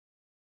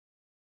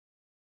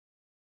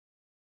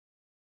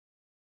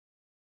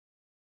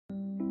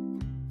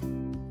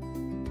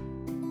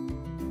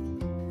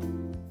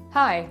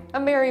Hi,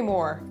 I'm Mary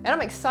Moore, and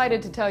I'm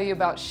excited to tell you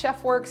about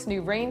Chefworks'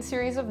 new Rain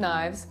series of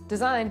knives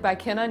designed by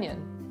Ken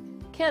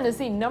Onion. Ken is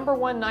the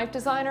 #1 knife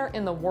designer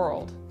in the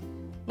world.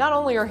 Not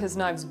only are his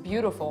knives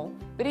beautiful,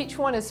 but each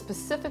one is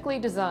specifically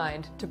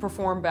designed to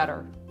perform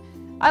better.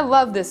 I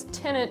love this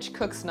 10-inch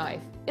cook's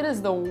knife. It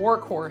is the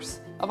workhorse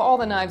of all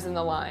the knives in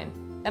the line,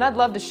 and I'd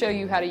love to show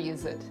you how to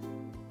use it.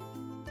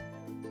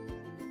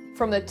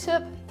 From the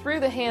tip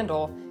through the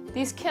handle,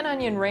 these Ken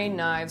Onion Rain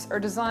knives are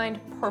designed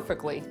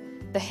perfectly.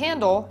 The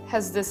handle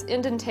has this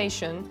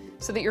indentation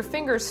so that your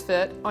fingers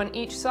fit on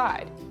each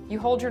side. You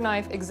hold your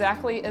knife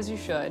exactly as you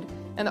should,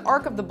 and the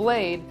arc of the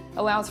blade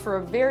allows for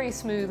a very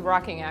smooth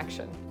rocking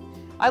action.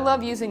 I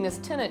love using this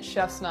 10-inch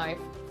chef's knife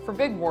for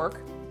big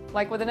work,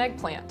 like with an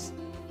eggplant.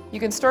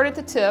 You can start at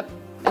the tip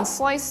and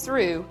slice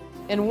through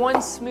in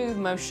one smooth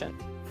motion.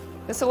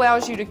 This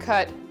allows you to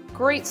cut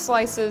great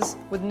slices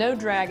with no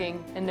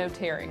dragging and no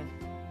tearing.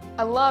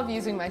 I love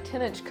using my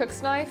 10-inch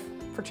cook's knife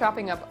for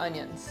chopping up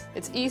onions.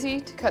 It's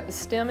easy to cut the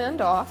stem end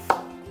off,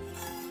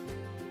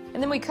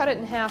 and then we cut it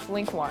in half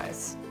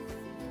lengthwise.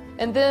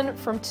 And then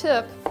from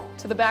tip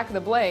to the back of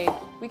the blade,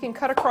 we can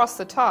cut across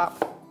the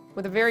top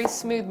with a very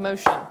smooth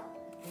motion.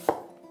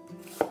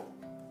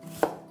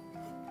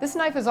 This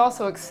knife is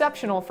also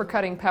exceptional for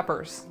cutting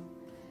peppers.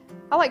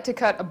 I like to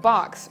cut a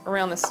box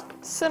around the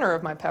center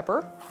of my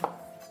pepper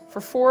for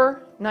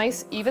 4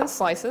 nice even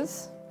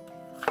slices.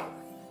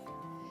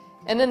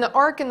 And then the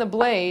arc in the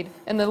blade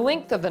and the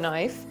length of the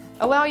knife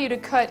allow you to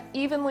cut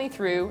evenly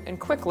through and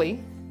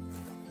quickly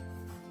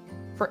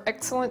for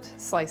excellent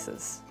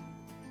slices.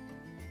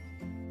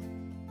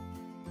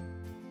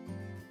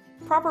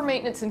 Proper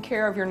maintenance and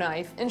care of your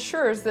knife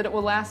ensures that it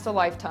will last a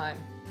lifetime.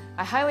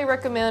 I highly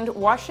recommend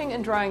washing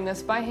and drying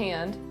this by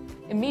hand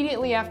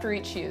immediately after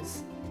each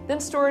use.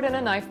 Then store it in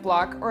a knife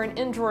block or an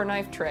in-drawer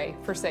knife tray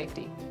for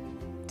safety.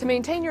 To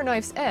maintain your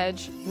knife's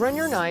edge, run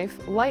your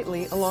knife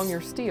lightly along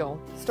your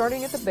steel,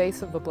 starting at the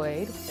base of the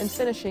blade and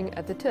finishing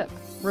at the tip.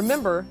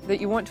 Remember that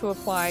you want to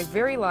apply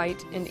very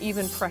light and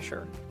even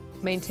pressure,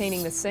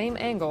 maintaining the same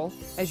angle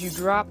as you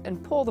drop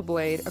and pull the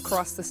blade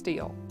across the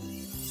steel.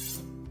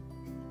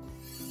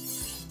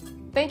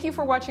 Thank you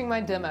for watching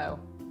my demo.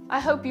 I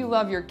hope you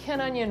love your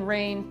Ken Onion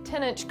Rain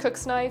 10-inch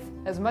cook's knife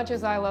as much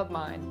as I love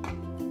mine.